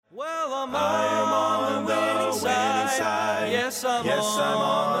I'm on the winning side. Yes, I'm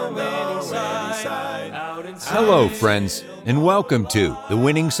on the winning side. Hello, friends, and welcome to the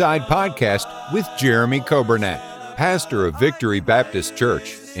Winning Side Podcast with Jeremy Coburnett, pastor of Victory Baptist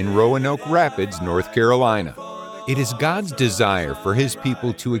Church in Roanoke Rapids, North Carolina. It is God's desire for His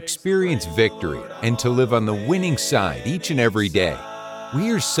people to experience victory and to live on the winning side each and every day. We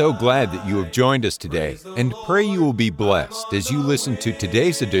are so glad that you have joined us today and pray you will be blessed as you listen to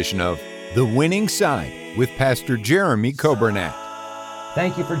today's edition of The Winning Side with Pastor Jeremy Coburnett.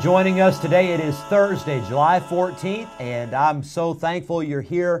 Thank you for joining us today. It is Thursday, July 14th, and I'm so thankful you're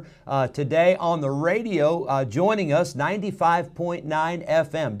here today on the radio, joining us, 95.9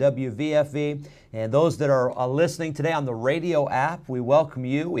 FM, WVFV. And those that are listening today on the radio app, we welcome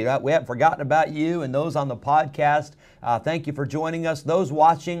you. We haven't forgotten about you. And those on the podcast, thank you for joining us. Those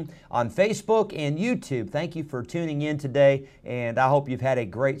watching on Facebook and YouTube, thank you for tuning in today. And I hope you've had a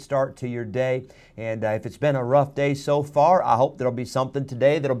great start to your day. And if it's been a rough day so far, I hope there'll be something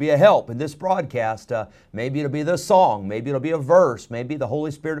today that'll be a help in this broadcast. Maybe it'll be the song, maybe it'll be a verse, maybe the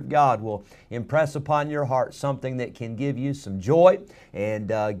Holy Spirit of God will impress upon your heart something that can give you some joy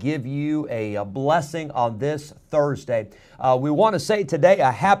and give you a blessing on this Thursday. We want to say today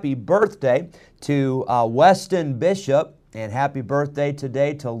a happy birthday to Weston Bishop. And happy birthday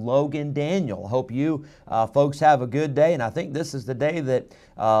today to Logan Daniel. Hope you folks have a good day. And I think this is the day that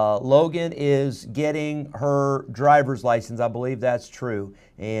Logan is getting her driver's license. I believe that's true.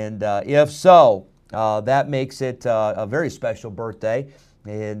 And if so, that makes it a very special birthday.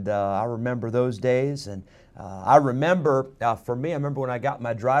 And I remember those days. And I remember, for me, I remember when I got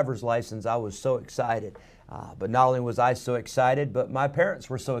my driver's license, I was so excited. But not only was I so excited, but my parents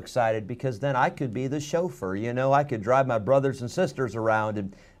were so excited because then I could be the chauffeur. You know, I could drive my brothers and sisters around,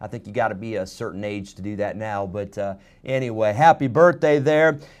 and I think you got to be a certain age to do that now. But anyway, happy birthday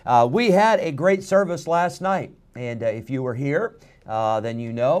there. We had a great service last night, and if you were here, then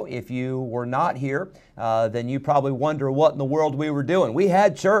you know. If you were not here, then you probably wonder what in the world we were doing. We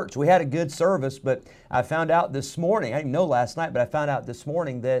had church. We had a good service, but I found out this morning, I didn't know last night, but I found out this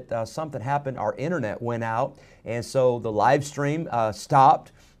morning that something happened. Our internet went out, and so the live stream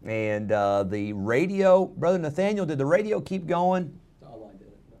stopped, and the radio, Brother Nathaniel, did the radio keep going?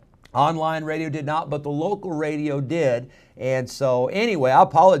 Online radio did not, but the local radio did. And so anyway, I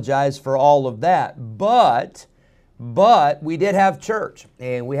apologize for all of that, but we did have church,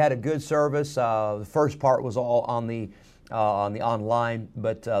 and we had a good service. The first part was all on the online,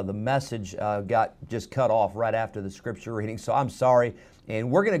 but the message got just cut off right after the scripture reading. So I'm sorry,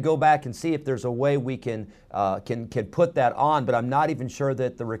 and we're going to go back and see if there's a way we can put that on. But I'm not even sure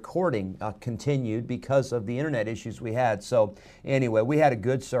that the recording continued because of the internet issues we had. So anyway, we had a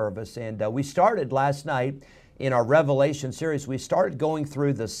good service, and we started last night in our Revelation series. We started going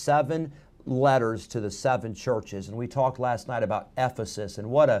through the 7 letters to the 7 churches, and we talked last night about Ephesus and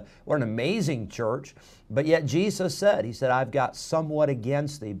what an amazing church. But yet Jesus said, He said, I've got somewhat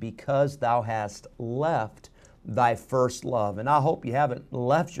against thee because thou hast left thy first love. And I hope you haven't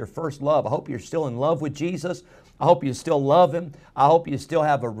left your first love. I hope you're still in love with Jesus. I hope you still love Him. I hope you still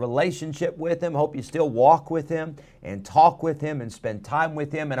have a relationship with Him. I hope you still walk with Him and talk with Him and spend time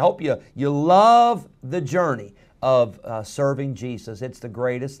with Him. And I hope you love the journey of serving Jesus. It's the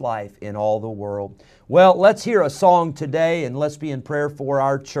greatest life in all the world. Well, let's hear a song today, and let's be in prayer for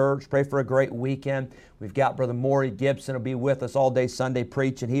our church. Pray for a great weekend. We've got Brother Maury Gibson will be with us all day Sunday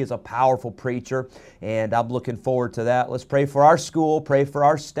preaching. He is a powerful preacher, and I'm looking forward to that. Let's pray for our school, pray for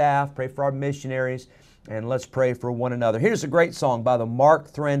our staff, pray for our missionaries, and let's pray for one another. Here's a great song by the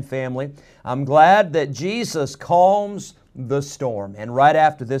Mark Thren family. I'm glad that Jesus calms the storm. And right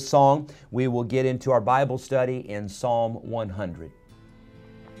after this song, we will get into our Bible study in Psalm 100.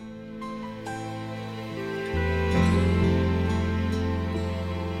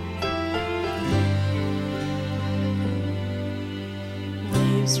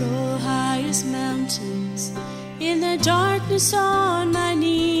 Waves roll high as mountains in the darkness on my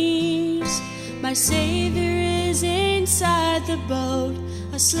knees. My Savior is inside the boat,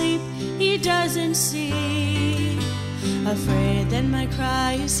 asleep, He doesn't see. Afraid that my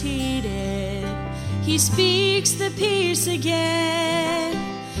cry is heeded, He speaks the peace again.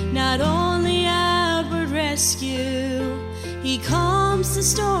 Not only outward rescue, He calms the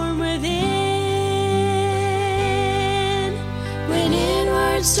storm within. When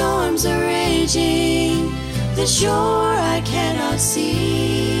inward storms are raging, the shore I cannot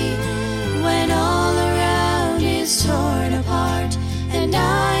see. When all around is torn apart and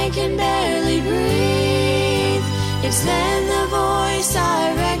I can barely breathe, it's then the voice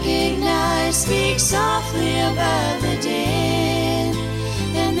I recognize speaks softly above the din,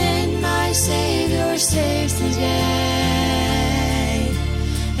 and then my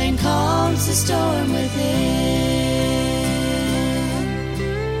calms the storm within.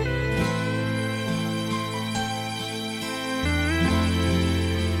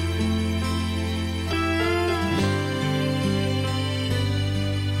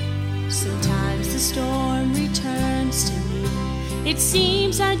 Sometimes the storm returns to me. It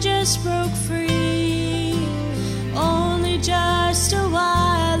seems I just broke free. Only just a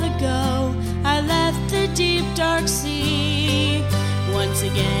while ago I left the deep dark sea. Once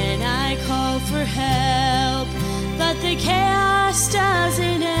again I call for help, but the chaos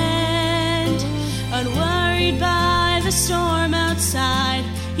doesn't end. Unworried by the storm outside,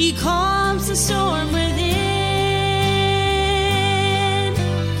 He calms the storm within.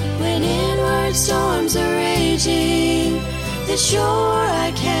 When inward storms are raging, the shore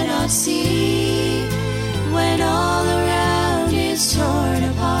I cannot see. When all around is torn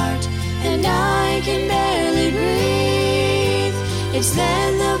apart and I can barely breathe, it's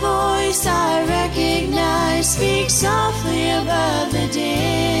then the voice I recognize speaks softly above the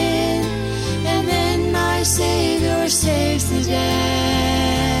din. And then my Savior saves the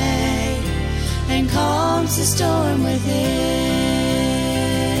day and calms the storm within.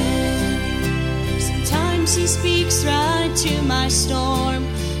 Sometimes He speaks right to my storm,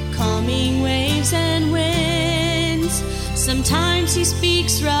 calming waves and winds. Sometimes He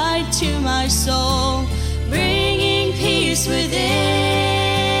speaks right to my soul, bringing peace within.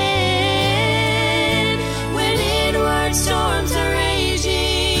 When inward storms are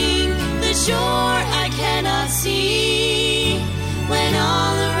raging, the shore I cannot see. When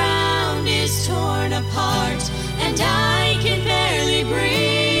all around is torn apart and I can barely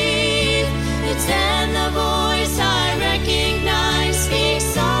breathe, it's then the voice I recognize speaks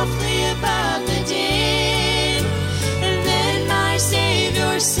softly above the din. And then my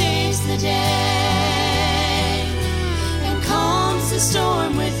Savior saves the day and calms the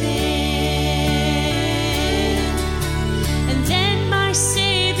storm within. And then my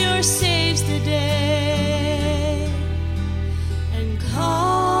Savior saves the day and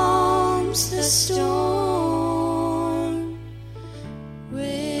calms the storm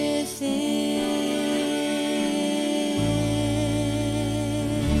within.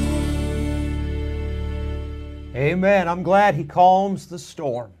 Amen. I'm glad He calms the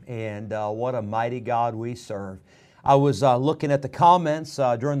storm, and what a mighty God we serve. I was looking at the comments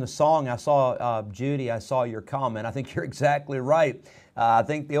during the song. I saw, Judy, I saw your comment. I think you're exactly right. I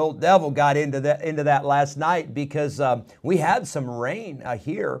think the old devil got into that last night because we had some rain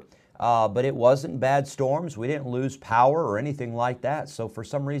here, but it wasn't bad storms. We didn't lose power or anything like that. So for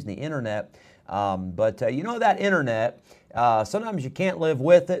some reason, the internet, you know that internet, sometimes you can't live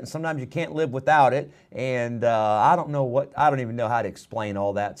with it and sometimes you can't live without it. And I don't even know how to explain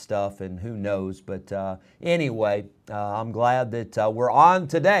all that stuff, and who knows. But anyway, I'm glad that we're on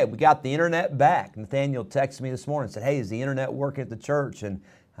today. We got the internet back. Nathaniel texted me this morning and said, "Hey, is the internet working at the church?" And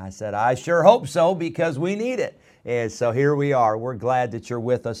I said, "I sure hope so, because we need it." And so here we are. We're glad that you're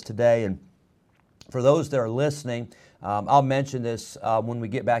with us today. And for those that are listening, I'll mention this when we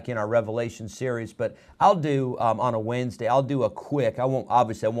get back in our Revelation series, but I'll do on a Wednesday, I'll do a quick, I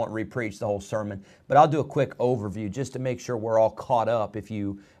won't re-preach the whole sermon, but I'll do a quick overview just to make sure we're all caught up if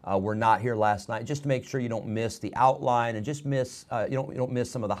you were not here last night, just to make sure you don't miss the outline and just miss, you don't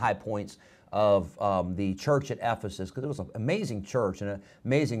miss some of the high points of the church at Ephesus, because it was an amazing church and an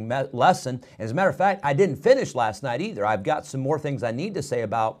amazing lesson. As a matter of fact, I didn't finish last night either. I've got some more things I need to say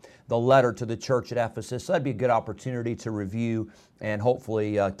about the letter to the church at Ephesus, so that'd be a good opportunity to review and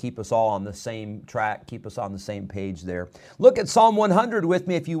hopefully keep us all on the same track, keep us on the same page there. Look at Psalm 100 with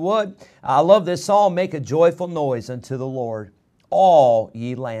me if you would. I love this psalm. Make a joyful noise unto the Lord, all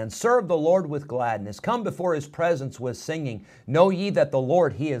ye lands. Serve the Lord with gladness. Come before His presence with singing. Know ye that the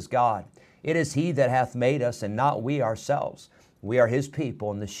Lord, He is God. It is He that hath made us, and not we ourselves. We are His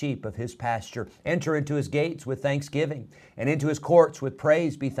people and the sheep of His pasture. Enter into His gates with thanksgiving, and into His courts with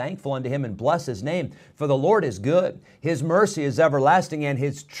praise. Be thankful unto Him and bless His name. For the Lord is good. His mercy is everlasting, and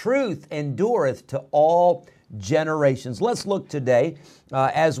His truth endureth to all generations. Let's look today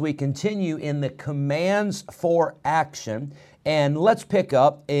as we continue in the commands for action. And let's pick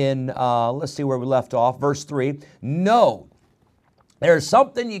up in, let's see where we left off, verse 3. Know. There's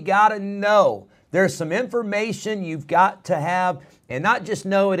something you got to know. There's some information you've got to have, and not just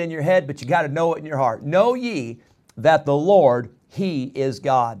know it in your head, but you got to know it in your heart. Know ye that the Lord, He is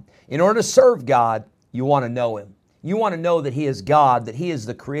God. In order to serve God, you want to know Him. You want to know that He is God, that He is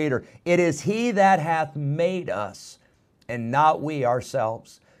the Creator. It is He that hath made us, and not we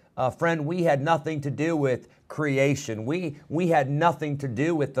ourselves. Friend, we had nothing to do with creation. We had nothing to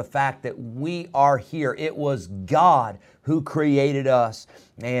do with the fact that we are here. It was God who created us.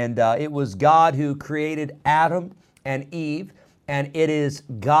 And it was God who created Adam and Eve. And it is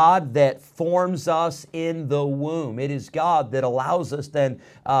God that forms us in the womb. It is God that allows us then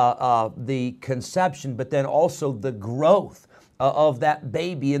the conception, but then also the growth of that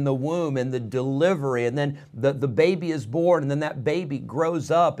baby in the womb and the delivery. And then the baby is born, and then that baby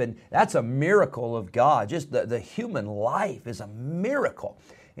grows up. And that's a miracle of God. Just the human life is a miracle.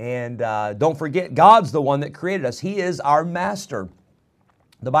 And don't forget, God's the one that created us. He is our master.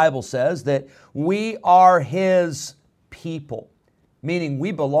 The Bible says that we are His people, meaning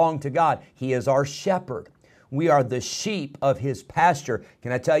we belong to God. He is our shepherd. We are the sheep of His pasture.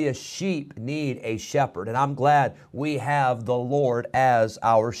 Can I tell you, sheep need a shepherd, and I'm glad we have the Lord as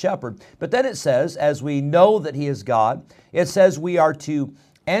our shepherd. But then it says, as we know that He is God, it says we are to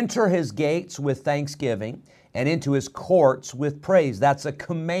enter His gates with thanksgiving and into His courts with praise. That's a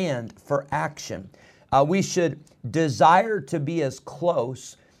command for action. We should desire to be as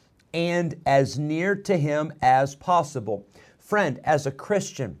close and as near to Him as possible. Friend, as a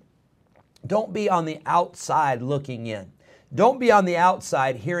Christian, don't be on the outside looking in. Don't be on the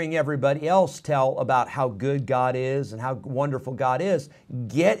outside hearing everybody else tell about how good God is and how wonderful God is.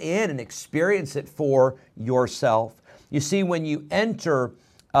 Get in and experience it for yourself. You see, when you enter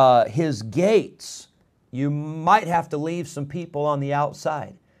His gates, you might have to leave some people on the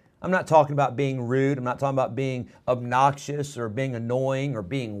outside. I'm not talking about being rude. I'm not talking about being obnoxious or being annoying or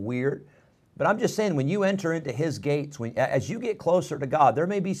being weird. But I'm just saying, when you enter into His gates, as you get closer to God, there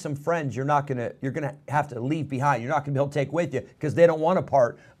may be some friends you're going to have to leave behind. You're not going to be able to take with you because they don't want a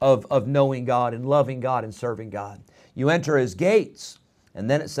part of knowing God and loving God and serving God. You enter His gates, and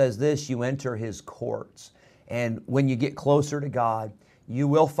then it says this, you enter His courts. And when you get closer to God, you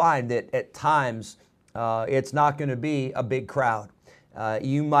will find that at times it's not going to be a big crowd.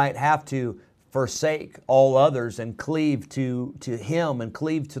 You might have to forsake all others and cleave to Him and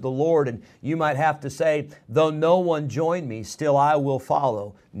cleave to the Lord. And you might have to say, though no one join me, still I will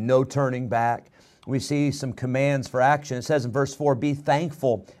follow. No turning back. We see some commands for action. It says in verse 4, be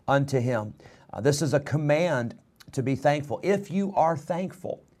thankful unto Him. This is a command to be thankful. If you are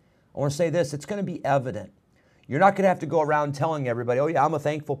thankful, I want to say this, it's going to be evident. You're not going to have to go around telling everybody, oh yeah, I'm a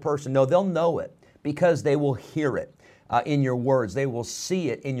thankful person. No, they'll know it because they will hear it. In your words. They will see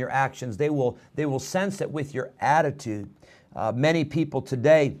it in your actions. They will sense it with your attitude. Many people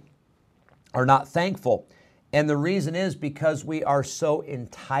today are not thankful. And the reason is because we are so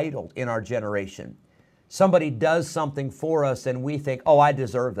entitled in our generation. Somebody does something for us and we think, oh, I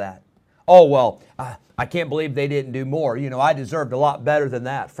deserve that. Oh, well, I can't believe they didn't do more. You know, I deserved a lot better than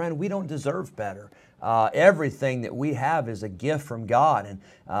that. Friend, we don't deserve better. Everything that we have is a gift from God.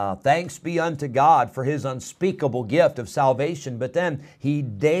 And thanks be unto God for His unspeakable gift of salvation. But then He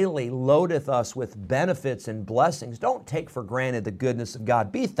daily loadeth us with benefits and blessings. Don't take for granted the goodness of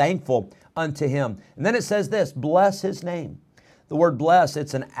God. Be thankful unto Him. And then it says this, bless His name. The word bless,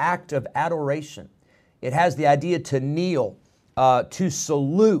 it's an act of adoration. It has the idea to kneel, to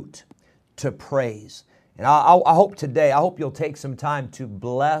salute, to praise. And I hope today, I hope you'll take some time to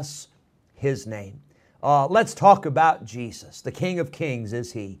bless His name. Let's talk about Jesus. The King of Kings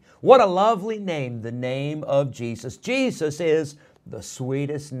is He. What a lovely name, the name of Jesus. Jesus is the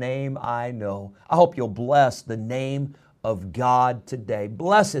sweetest name I know. I hope you'll bless the name of God today.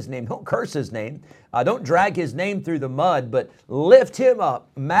 Bless His name. Don't curse His name. Don't drag His name through the mud, but lift Him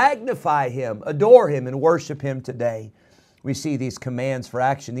up, magnify Him, adore Him, and worship Him today. We see these commands for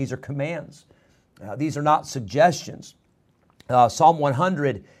action. These are commands. These are not suggestions. Psalm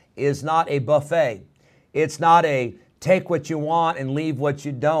 100 is not a buffet. It's not a take what you want and leave what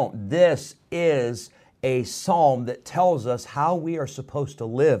you don't. This is a psalm that tells us how we are supposed to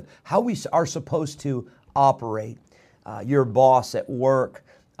live, how we are supposed to operate. Your boss at work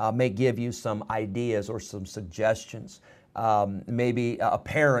may give you some ideas or some suggestions. Maybe a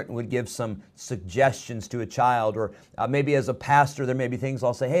parent would give some suggestions to a child, or maybe as a pastor, there may be things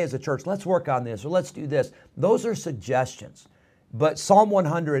I'll say, hey, as a church, let's work on this, or let's do this. Those are suggestions. But Psalm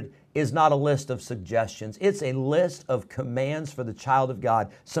 100 is not a list of suggestions. It's a list of commands for the child of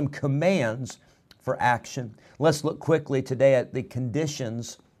God, some commands for action. Let's look quickly today at the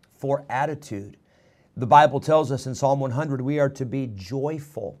conditions for attitude. The Bible tells us in Psalm 100 we are to be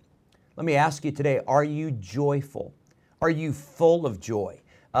joyful. Let me ask you today, are you joyful? Are you full of joy?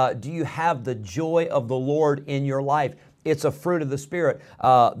 Do you have the joy of the Lord in your life? It's a fruit of the Spirit.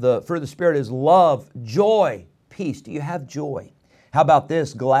 The fruit of the Spirit is love, joy, peace. Do you have joy? How about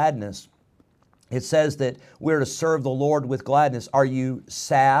this? Gladness. It says that we're to serve the Lord with gladness. Are you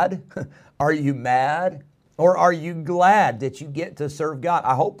sad? Are you mad? Or are you glad that you get to serve God?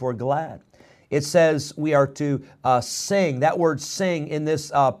 I hope we're glad. It says we are to sing. That word sing in this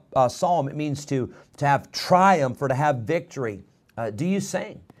psalm, it means to have triumph or to have victory. Do you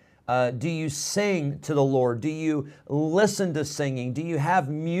sing? Do you sing to the Lord? Do you listen to singing? Do you have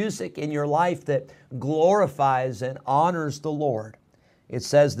music in your life that glorifies and honors the Lord? It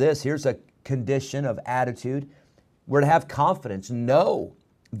says this, here's a condition of attitude. We're to have confidence, know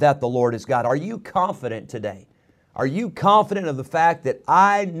that the Lord is God. Are you confident today? Are you confident of the fact that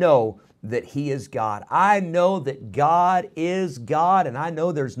I know that He is God? I know that God is God, and I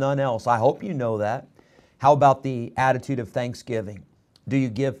know there's none else. I hope you know that. How about the attitude of thanksgiving? Do you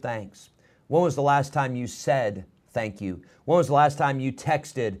give thanks? When was the last time you said thank you? When was the last time you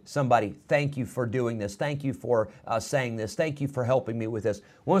texted somebody, thank you for doing this, thank you for saying this, thank you for helping me with this?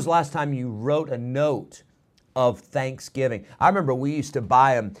 When was the last time you wrote a note of thanksgiving? I remember we used to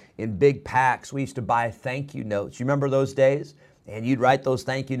buy them in big packs. We used to buy thank you notes. You remember those days? And you'd write those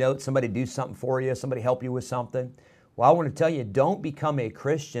thank you notes, somebody do something for you, somebody help you with something. Well, I want to tell you, don't become a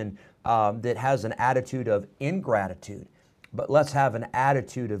Christian that has an attitude of ingratitude, but let's have an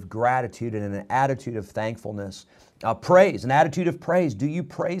attitude of gratitude and an attitude of thankfulness. Praise, an attitude of praise. Do you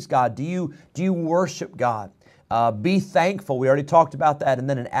praise God? Do you worship God? Be thankful. We already talked about that. And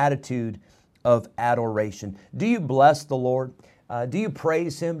then an attitude of adoration. Do you bless the Lord? Do you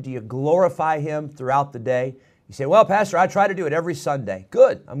praise Him? Do you glorify Him throughout the day? You say, well, Pastor, I try to do it every Sunday.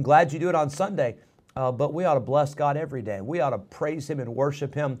 Good. I'm glad you do it on Sunday. But we ought to bless God every day. We ought to praise Him and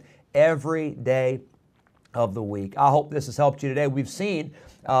worship Him every day of the week. I hope this has helped you today. We've seen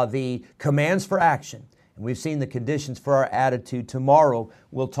the commands for action, and we've seen the conditions for our attitude. Tomorrow,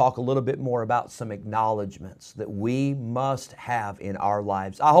 we'll talk a little bit more about some acknowledgments that we must have in our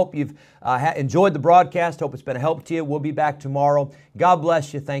lives. I hope you've enjoyed the broadcast. Hope it's been a help to you. We'll be back tomorrow. God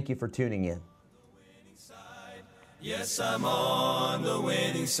bless you. Thank you for tuning in. Yes, I'm on the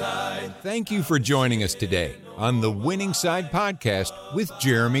winning side. Thank you for joining us today on the Winning Side Podcast with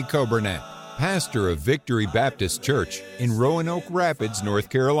Jeremy Coburnett, pastor of Victory Baptist Church in Roanoke Rapids,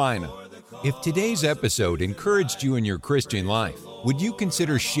 North Carolina. If today's episode encouraged you in your Christian life, would you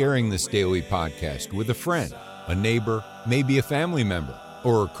consider sharing this daily podcast with a friend, a neighbor, maybe a family member,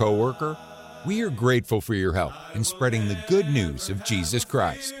 or a coworker? We are grateful for your help in spreading the good news of Jesus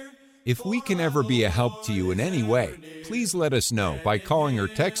Christ. If we can ever be a help to you in any way, please let us know by calling or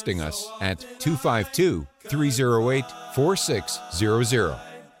texting us at 252-308-4600.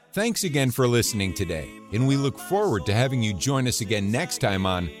 Thanks again for listening today, and we look forward to having you join us again next time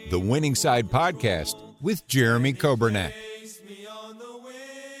on the Winning Side Podcast with Jeremy Coburnett.